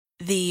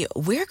The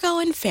We're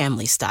Going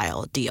Family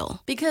Style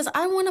deal. Because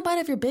I want a bite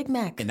of your Big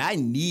Mac. And I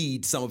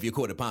need some of your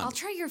Quarter Pounder. I'll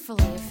try your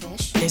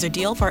Filet-O-Fish. There's a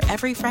deal for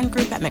every friend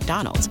group at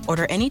McDonald's.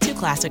 Order any two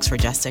classics for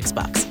just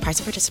 $6. Price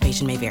of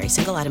participation may vary.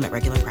 Single item at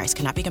regular price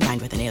cannot be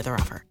combined with any other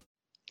offer.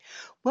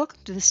 Welcome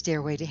to the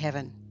Stairway to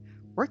Heaven.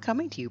 We're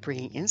coming to you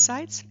bringing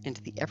insights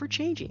into the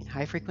ever-changing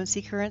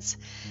high-frequency currents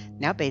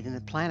now bathing the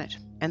planet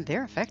and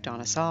their effect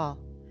on us all.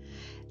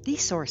 The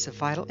source of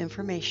vital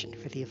information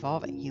for the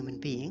evolving human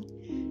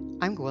being,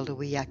 I'm Gwilda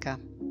Wiyaka.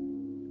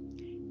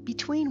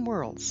 Between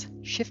worlds,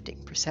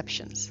 shifting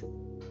perceptions.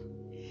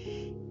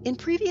 In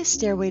previous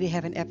Stairway to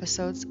Heaven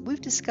episodes, we've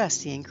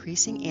discussed the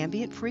increasing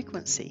ambient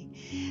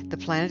frequency the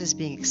planet is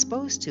being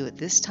exposed to at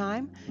this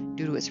time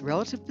due to its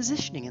relative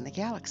positioning in the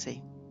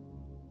galaxy.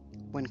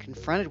 When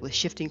confronted with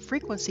shifting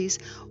frequencies,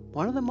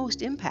 one of the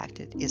most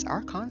impacted is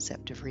our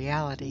concept of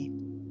reality.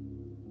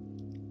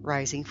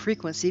 Rising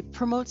frequency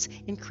promotes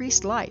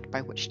increased light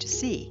by which to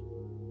see.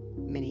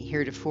 Many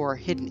heretofore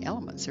hidden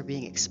elements are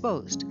being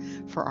exposed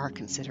for our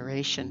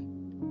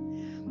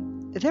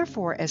consideration.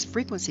 Therefore, as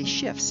frequency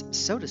shifts,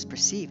 so does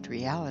perceived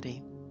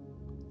reality.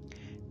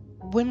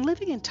 When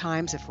living in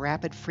times of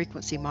rapid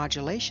frequency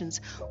modulations,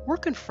 we're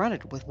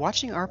confronted with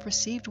watching our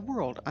perceived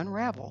world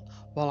unravel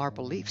while our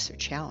beliefs are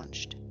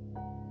challenged.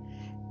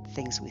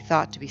 Things we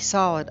thought to be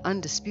solid,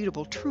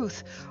 undisputable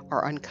truth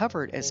are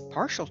uncovered as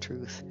partial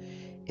truth,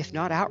 if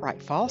not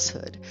outright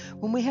falsehood,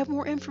 when we have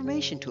more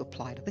information to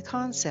apply to the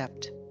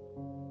concept.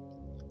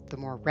 The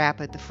more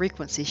rapid the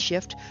frequency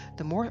shift,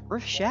 the more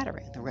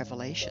earth-shattering the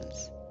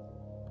revelations.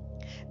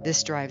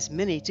 This drives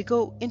many to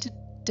go into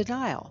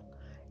denial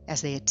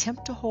as they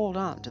attempt to hold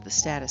on to the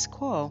status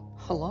quo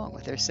along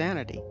with their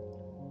sanity.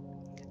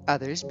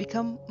 Others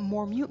become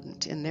more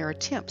mutant in their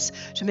attempts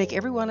to make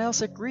everyone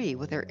else agree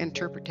with their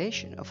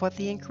interpretation of what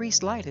the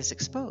increased light has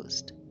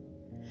exposed.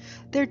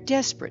 They're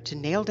desperate to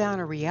nail down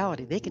a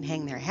reality they can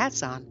hang their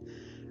hats on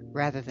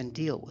rather than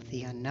deal with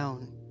the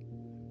unknown.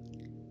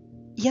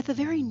 Yet the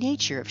very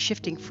nature of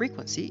shifting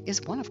frequency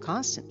is one of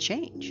constant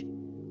change.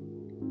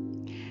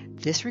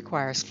 This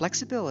requires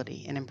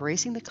flexibility in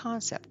embracing the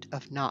concept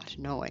of not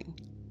knowing.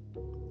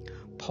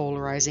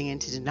 Polarizing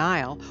into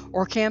denial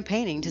or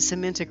campaigning to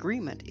cement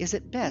agreement is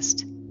at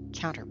best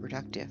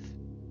counterproductive.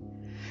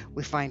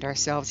 We find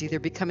ourselves either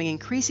becoming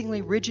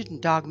increasingly rigid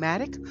and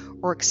dogmatic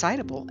or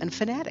excitable and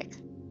fanatic.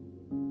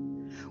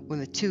 When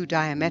the two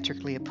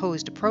diametrically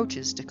opposed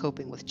approaches to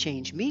coping with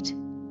change meet,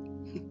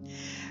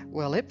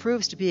 well, it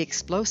proves to be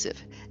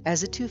explosive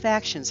as the two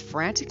factions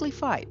frantically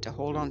fight to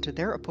hold on to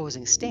their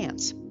opposing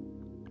stance.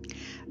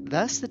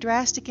 Thus, the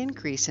drastic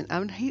increase in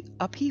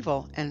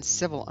upheaval and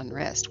civil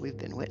unrest we've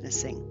been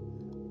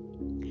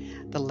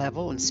witnessing. The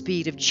level and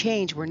speed of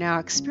change we're now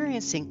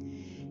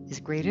experiencing is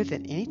greater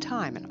than any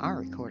time in our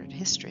recorded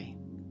history.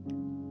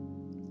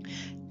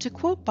 To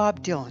quote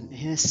Bob Dylan in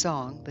his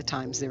song, "The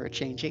Times They Are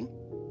Changing,"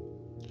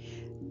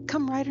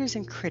 "Come writers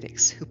and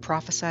critics who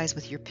prophesize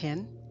with your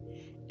pen,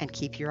 and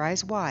keep your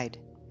eyes wide,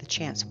 the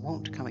chance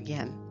won't come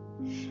again.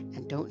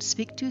 And don't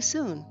speak too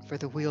soon, for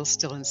the wheel's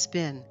still in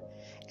spin,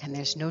 and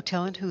there's no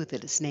telling who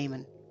that it's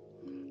naming.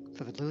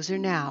 For the loser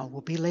now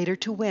will be later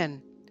to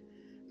win,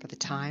 for the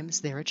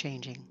times they're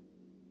a-changing."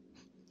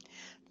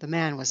 The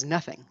man was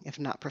nothing if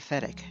not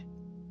prophetic.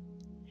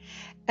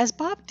 As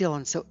Bob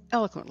Dylan so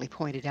eloquently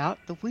pointed out,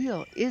 the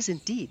wheel is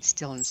indeed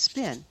still in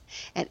spin,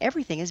 and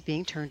everything is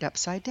being turned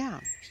upside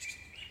down.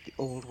 The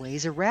old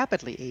ways are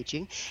rapidly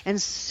aging, and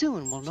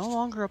soon will no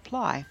longer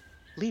apply,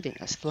 leaving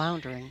us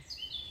floundering.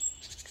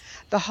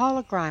 The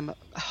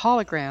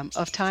hologram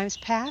of times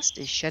past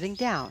is shutting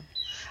down.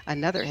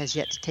 Another has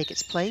yet to take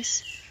its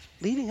place,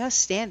 leaving us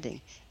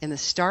standing in the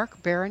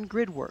stark, barren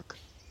gridwork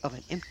of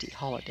an empty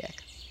holodeck.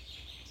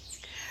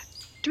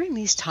 During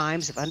these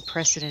times of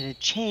unprecedented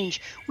change,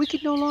 we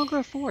could no longer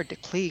afford to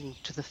cling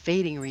to the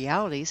fading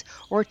realities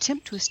or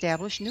attempt to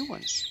establish new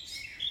ones.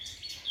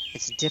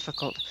 It's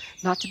difficult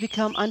not to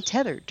become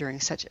untethered during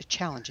such a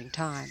challenging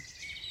time.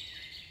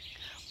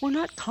 We're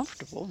not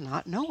comfortable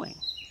not knowing.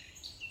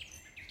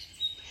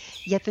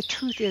 Yet the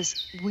truth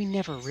is, we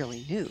never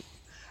really knew.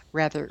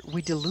 Rather,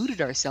 we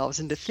deluded ourselves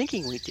into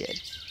thinking we did,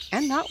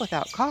 and not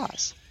without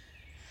cause.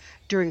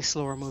 During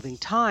slower-moving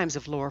times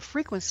of lower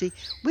frequency,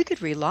 we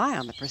could rely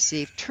on the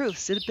perceived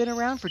truths that had been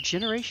around for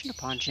generation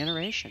upon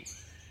generation.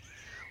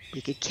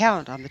 We could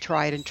count on the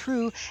tried and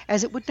true,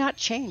 as it would not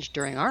change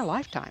during our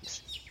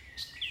lifetimes.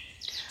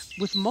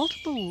 With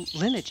multiple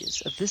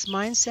lineages of this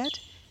mindset,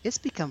 it's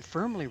become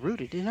firmly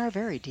rooted in our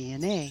very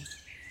DNA.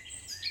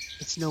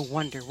 It's no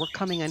wonder we're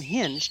coming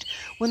unhinged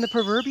when the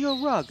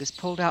proverbial rug is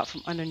pulled out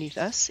from underneath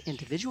us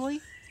individually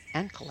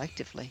and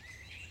collectively.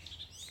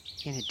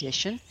 In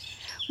addition,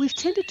 we've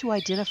tended to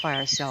identify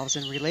ourselves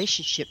in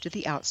relationship to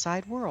the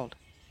outside world,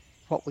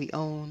 what we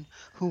own,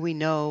 who we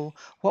know,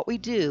 what we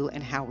do,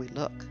 and how we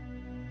look.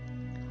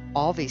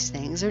 All these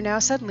things are now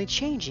suddenly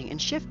changing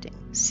and shifting,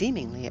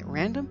 seemingly at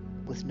random,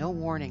 with no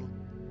warning.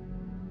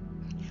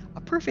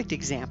 A perfect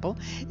example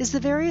is the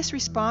various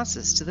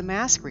responses to the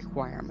mask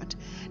requirement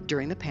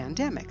during the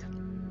pandemic.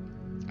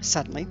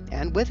 Suddenly,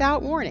 and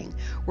without warning,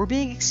 we're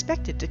being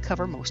expected to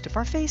cover most of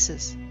our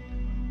faces.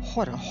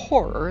 What a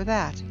horror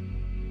that!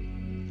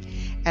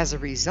 As a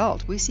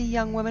result, we see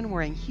young women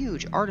wearing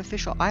huge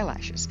artificial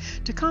eyelashes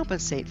to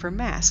compensate for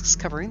masks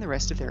covering the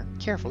rest of their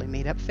carefully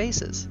made-up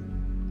faces.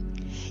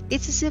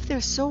 It's as if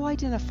they're so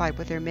identified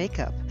with their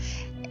makeup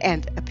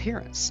and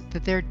appearance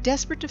that they're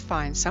desperate to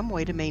find some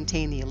way to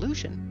maintain the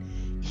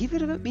illusion,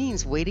 even if it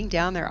means weighting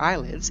down their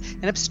eyelids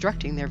and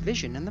obstructing their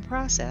vision in the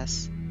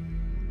process.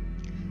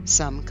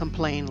 Some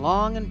complain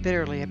long and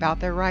bitterly about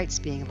their rights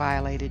being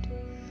violated.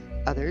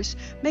 Others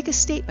make a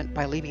statement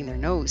by leaving their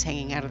nose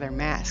hanging out of their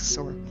masks,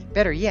 or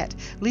better yet,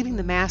 leaving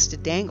the mask to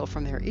dangle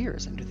from their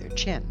ears under their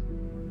chin.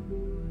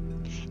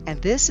 And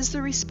this is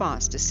the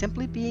response to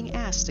simply being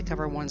asked to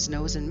cover one's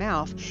nose and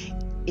mouth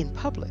in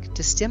public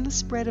to stem the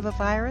spread of a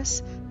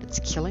virus that's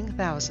killing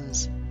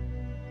thousands.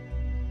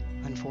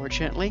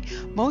 Unfortunately,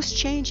 most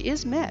change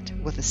is met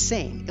with the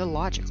same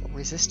illogical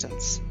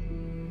resistance.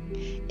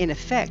 In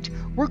effect,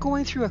 we're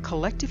going through a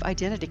collective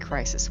identity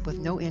crisis with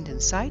no end in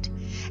sight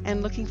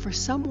and looking for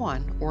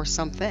someone or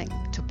something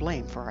to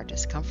blame for our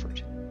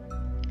discomfort.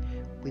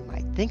 We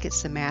might think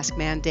it's the mask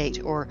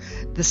mandate, or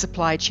the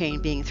supply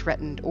chain being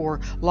threatened, or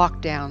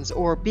lockdowns,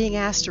 or being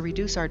asked to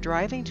reduce our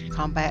driving to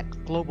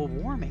combat global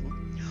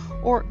warming,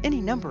 or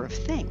any number of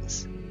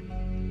things.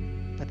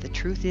 But the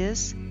truth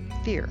is,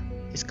 fear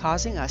is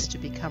causing us to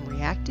become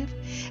reactive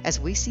as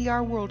we see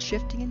our world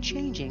shifting and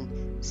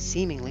changing,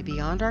 seemingly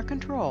beyond our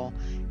control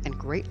and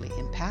greatly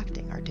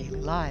impacting our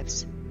daily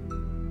lives.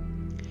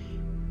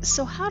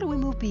 So how do we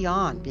move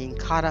beyond being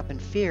caught up in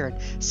fear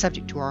and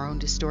subject to our own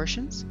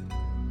distortions?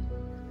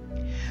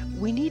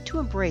 We need to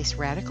embrace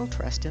radical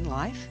trust in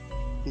life,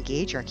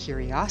 engage our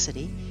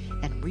curiosity,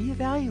 and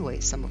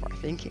reevaluate some of our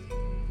thinking.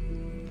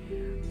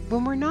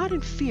 When we're not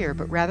in fear,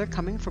 but rather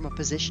coming from a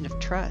position of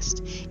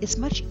trust, it's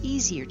much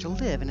easier to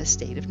live in a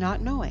state of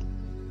not knowing.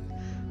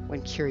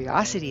 When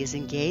curiosity is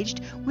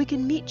engaged, we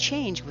can meet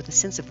change with a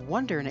sense of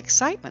wonder and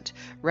excitement,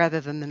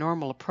 rather than the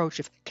normal approach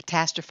of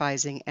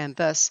catastrophizing and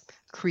thus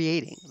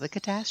creating the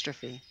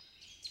catastrophe.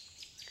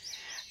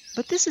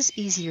 But this is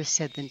easier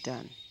said than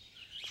done.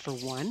 For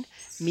one,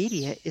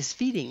 media is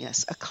feeding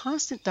us a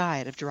constant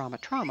diet of drama,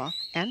 trauma,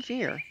 and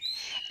fear,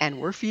 and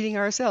we're feeding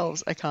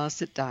ourselves a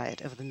constant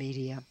diet of the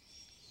media.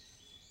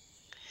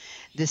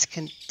 This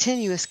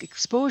continuous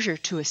exposure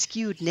to a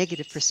skewed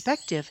negative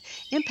perspective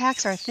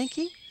impacts our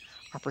thinking,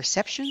 our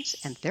perceptions,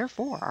 and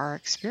therefore our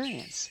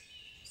experience.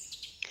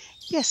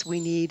 Yes, we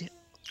need,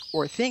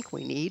 or think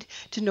we need,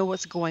 to know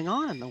what's going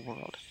on in the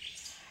world.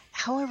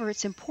 However,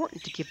 it's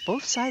important to give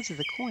both sides of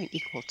the coin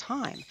equal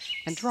time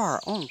and draw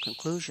our own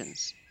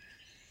conclusions.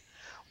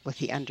 With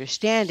the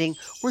understanding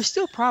we're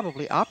still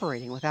probably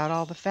operating without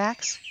all the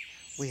facts,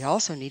 we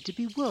also need to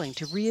be willing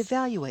to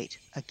reevaluate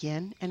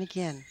again and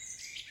again.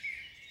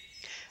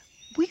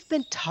 We've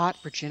been taught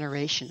for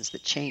generations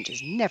that change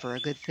is never a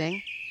good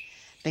thing.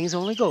 Things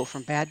only go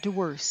from bad to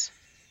worse.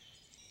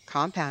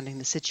 Compounding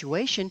the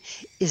situation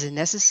is a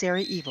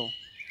necessary evil.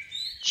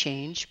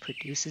 Change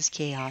produces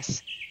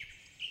chaos.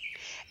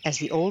 As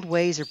the old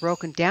ways are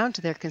broken down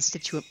to their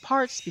constituent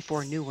parts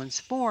before new ones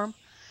form,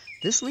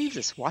 this leaves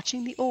us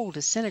watching the old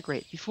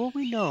disintegrate before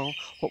we know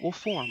what will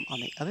form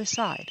on the other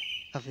side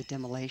of the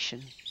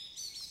demolition.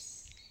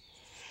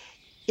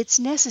 It's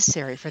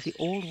necessary for the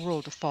old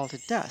world to fall to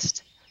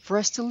dust, for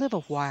us to live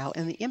a while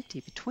in the empty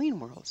between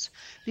worlds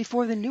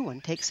before the new one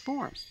takes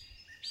form.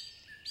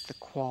 The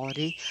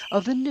quality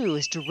of the new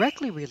is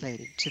directly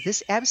related to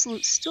this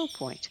absolute still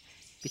point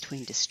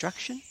between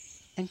destruction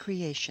and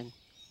creation.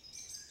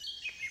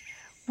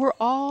 We're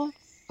all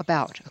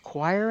about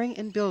acquiring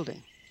and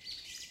building.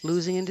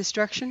 Losing and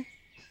destruction?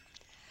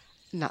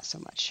 Not so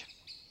much.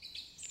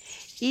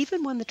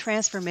 Even when the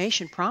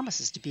transformation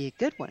promises to be a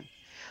good one,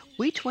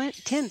 we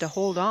tend to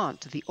hold on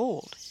to the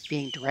old,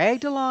 being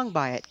dragged along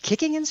by it,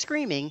 kicking and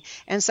screaming,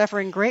 and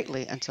suffering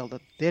greatly until the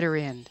bitter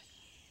end.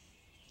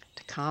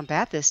 To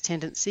combat this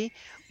tendency,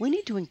 we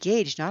need to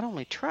engage not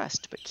only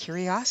trust, but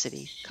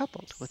curiosity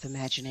coupled with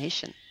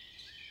imagination.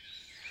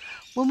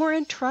 When we're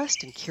in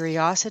trust and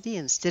curiosity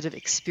instead of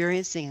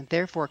experiencing and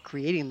therefore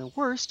creating the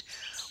worst,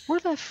 we're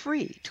left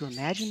free to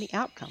imagine the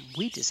outcome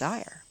we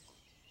desire.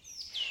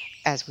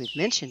 As we've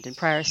mentioned in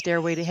prior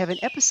Stairway to Heaven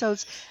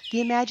episodes,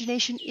 the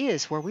imagination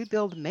is where we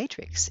build a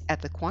matrix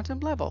at the quantum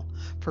level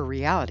for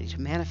reality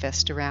to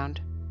manifest around.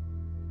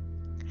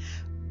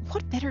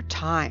 What better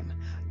time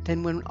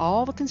than when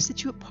all the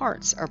constituent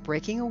parts are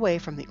breaking away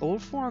from the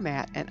old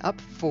format and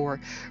up for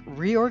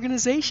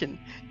reorganization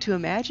to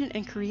imagine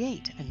and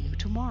create a new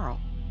tomorrow?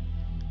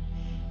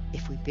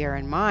 If we bear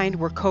in mind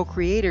we're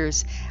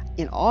co-creators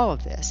in all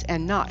of this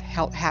and not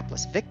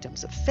hapless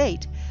victims of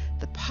fate,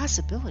 the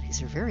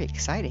possibilities are very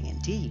exciting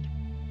indeed.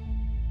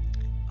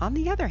 On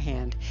the other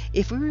hand,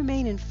 if we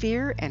remain in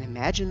fear and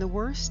imagine the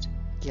worst,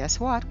 guess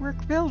what? We're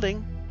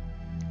building.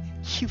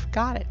 You've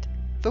got it,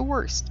 the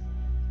worst.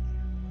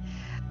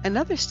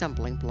 Another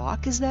stumbling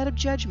block is that of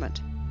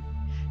judgment.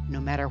 No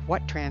matter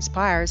what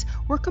transpires,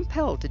 we're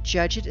compelled to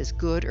judge it as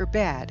good or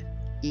bad,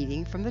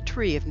 eating from the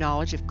tree of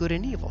knowledge of good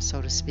and evil,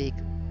 so to speak.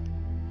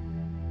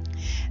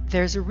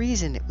 There's a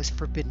reason it was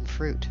forbidden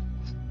fruit.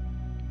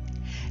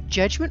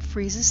 Judgment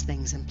freezes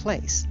things in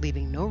place,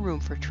 leaving no room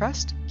for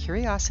trust,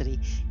 curiosity,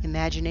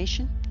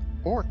 imagination,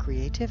 or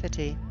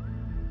creativity.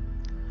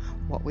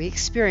 What we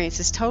experience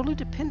is totally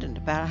dependent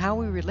about how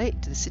we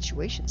relate to the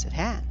situations at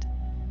hand.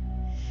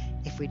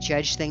 If we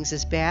judge things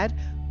as bad,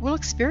 we'll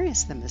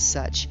experience them as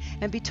such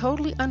and be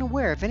totally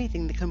unaware of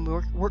anything that can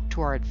work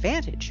to our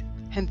advantage,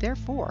 and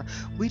therefore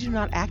we do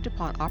not act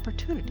upon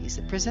opportunities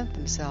that present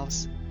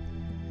themselves.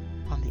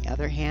 On the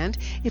other hand,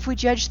 if we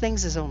judge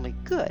things as only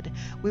good,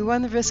 we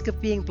run the risk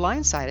of being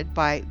blindsided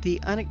by the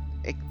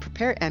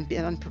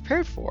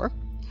unprepared for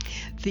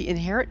the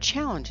inherent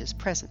challenges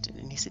present in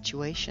any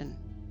situation.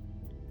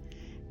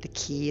 The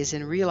key is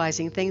in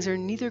realizing things are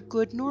neither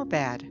good nor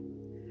bad.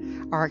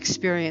 Our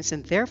experience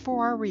and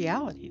therefore our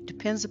reality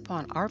depends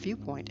upon our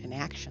viewpoint and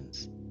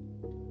actions.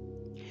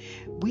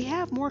 We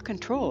have more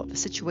control of the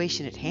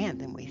situation at hand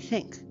than we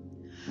think,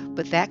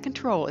 but that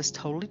control is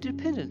totally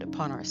dependent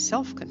upon our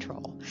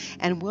self-control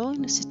and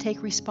willingness to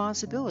take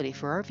responsibility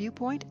for our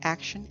viewpoint,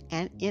 action,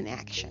 and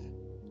inaction.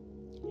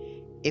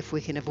 If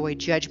we can avoid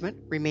judgment,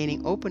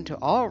 remaining open to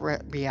all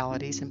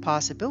realities and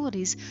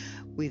possibilities,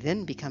 we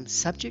then become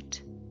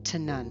subject to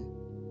none.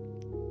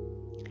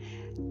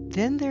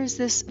 Then there's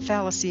this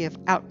fallacy of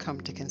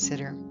outcome to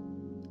consider.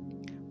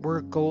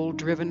 We're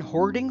goal-driven,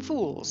 hoarding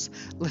fools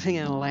living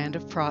in a land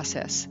of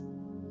process.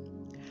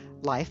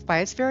 Life, by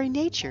its very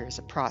nature, is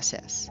a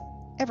process,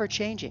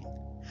 ever-changing,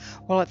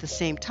 while at the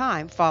same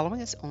time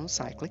following its own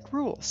cyclic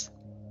rules.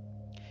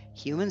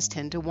 Humans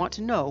tend to want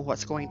to know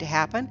what's going to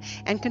happen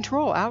and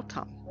control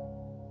outcome.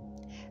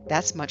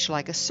 That's much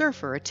like a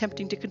surfer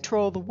attempting to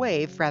control the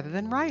wave rather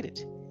than ride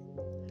it.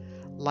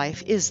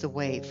 Life is the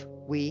wave,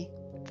 we,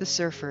 the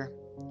surfer.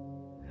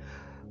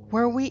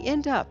 Where we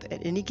end up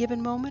at any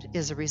given moment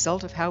is a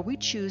result of how we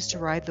choose to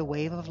ride the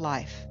wave of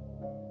life.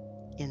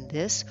 In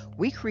this,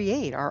 we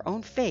create our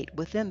own fate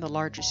within the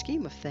larger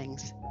scheme of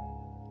things.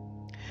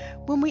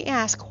 When we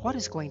ask what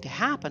is going to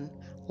happen,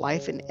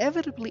 life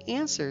inevitably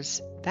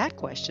answers that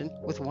question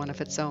with one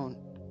of its own.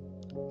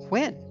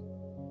 When?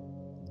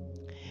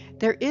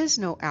 There is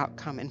no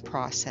outcome in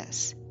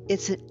process.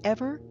 It's an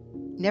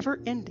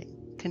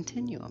never-ending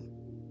continuum.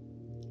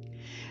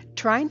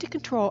 Trying to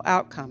control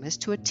outcome is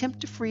to attempt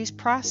to freeze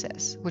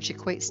process, which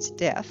equates to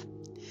death.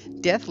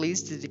 Death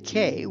leads to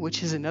decay,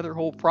 which is another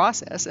whole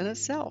process in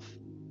itself.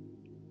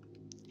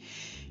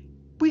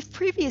 We've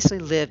previously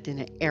lived in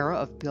an era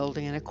of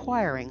building and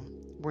acquiring.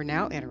 We're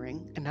now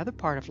entering another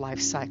part of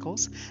life's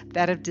cycles,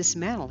 that of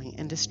dismantling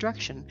and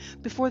destruction,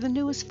 before the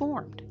new is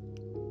formed.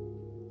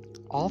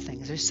 All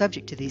things are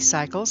subject to these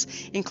cycles,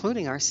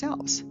 including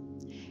ourselves.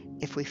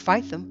 If we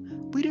fight them,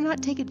 we do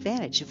not take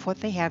advantage of what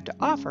they have to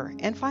offer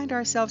and find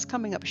ourselves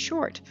coming up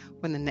short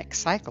when the next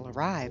cycle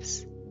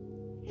arrives.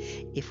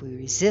 If we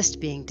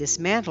resist being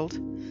dismantled,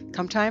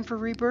 come time for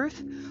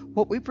rebirth,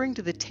 what we bring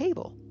to the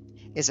table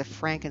is a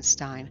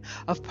Frankenstein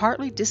of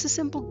partly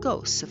disassembled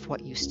ghosts of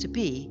what used to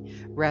be,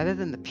 rather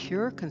than the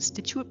pure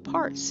constituent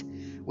parts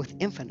with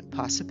infinite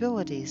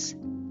possibilities.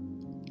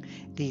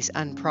 These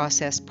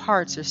unprocessed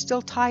parts are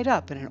still tied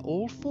up in an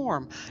old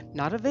form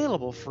not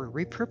available for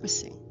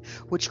repurposing,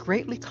 which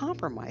greatly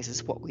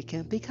compromises what we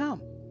can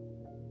become.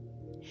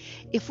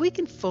 If we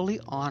can fully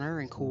honor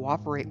and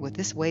cooperate with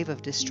this wave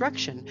of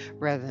destruction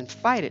rather than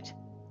fight it,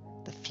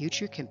 the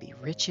future can be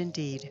rich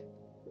indeed.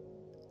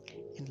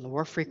 In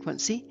lower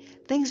frequency,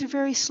 things are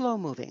very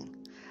slow-moving,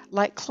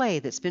 like clay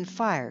that's been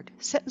fired,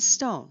 set in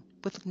stone,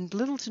 with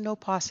little to no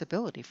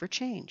possibility for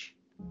change.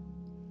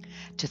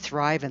 To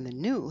thrive in the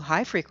new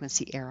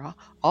high-frequency era,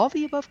 all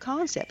the above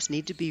concepts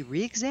need to be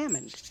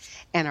re-examined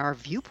and our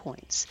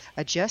viewpoints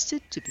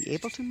adjusted to be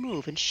able to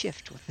move and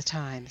shift with the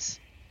times.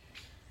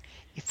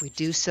 If we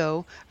do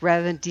so,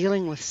 rather than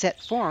dealing with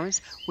set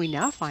forms, we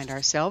now find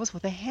ourselves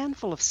with a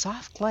handful of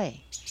soft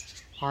clay,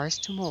 ours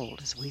to mold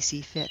as we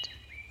see fit.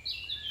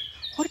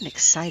 What an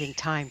exciting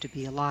time to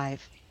be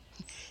alive.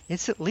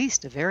 It's at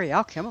least a very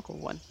alchemical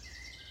one.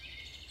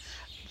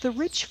 The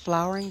rich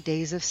flowering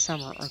days of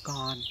summer are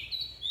gone.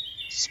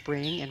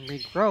 Spring and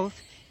regrowth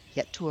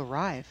yet to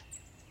arrive.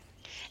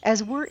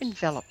 As we're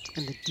enveloped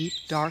in the deep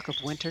dark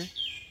of winter,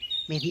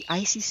 may the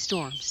icy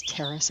storms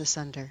tear us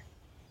asunder.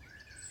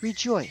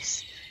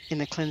 Rejoice in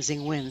the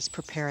cleansing winds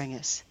preparing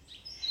us.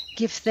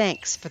 Give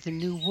thanks for the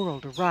new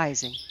world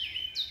arising,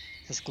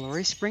 as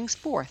glory springs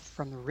forth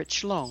from the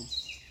rich loam,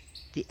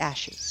 the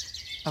ashes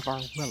of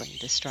our willing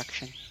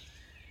destruction.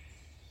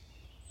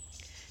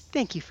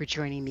 Thank you for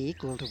joining me,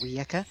 Golda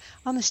Wiyaka,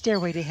 on the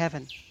Stairway to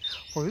Heaven,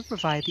 where we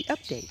provide the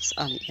updates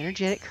on the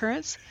energetic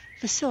currents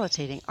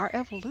facilitating our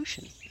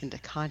evolution into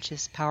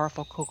conscious,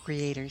 powerful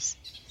co-creators.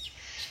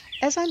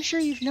 As I'm sure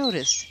you've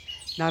noticed,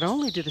 not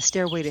only do the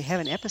Stairway to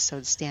Heaven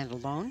episodes stand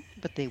alone,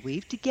 but they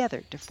weave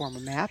together to form a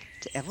map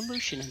to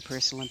evolution and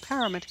personal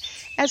empowerment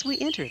as we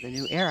enter the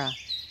new era.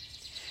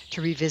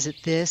 To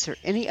revisit this or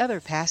any other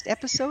past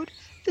episode,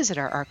 visit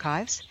our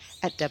archives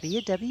at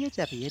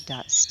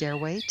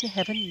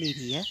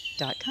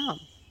www.stairwaytoheavenmedia.com.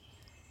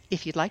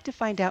 If you'd like to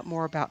find out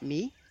more about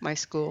me, my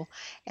school,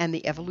 and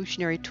the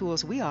evolutionary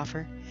tools we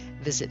offer,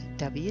 visit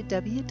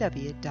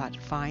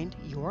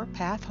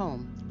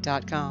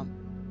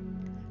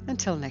www.findyourpathhome.com.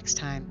 Until next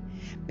time,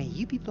 may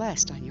you be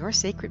blessed on your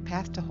sacred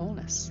path to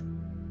wholeness.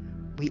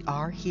 We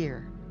are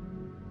here.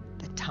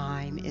 The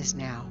time is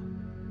now.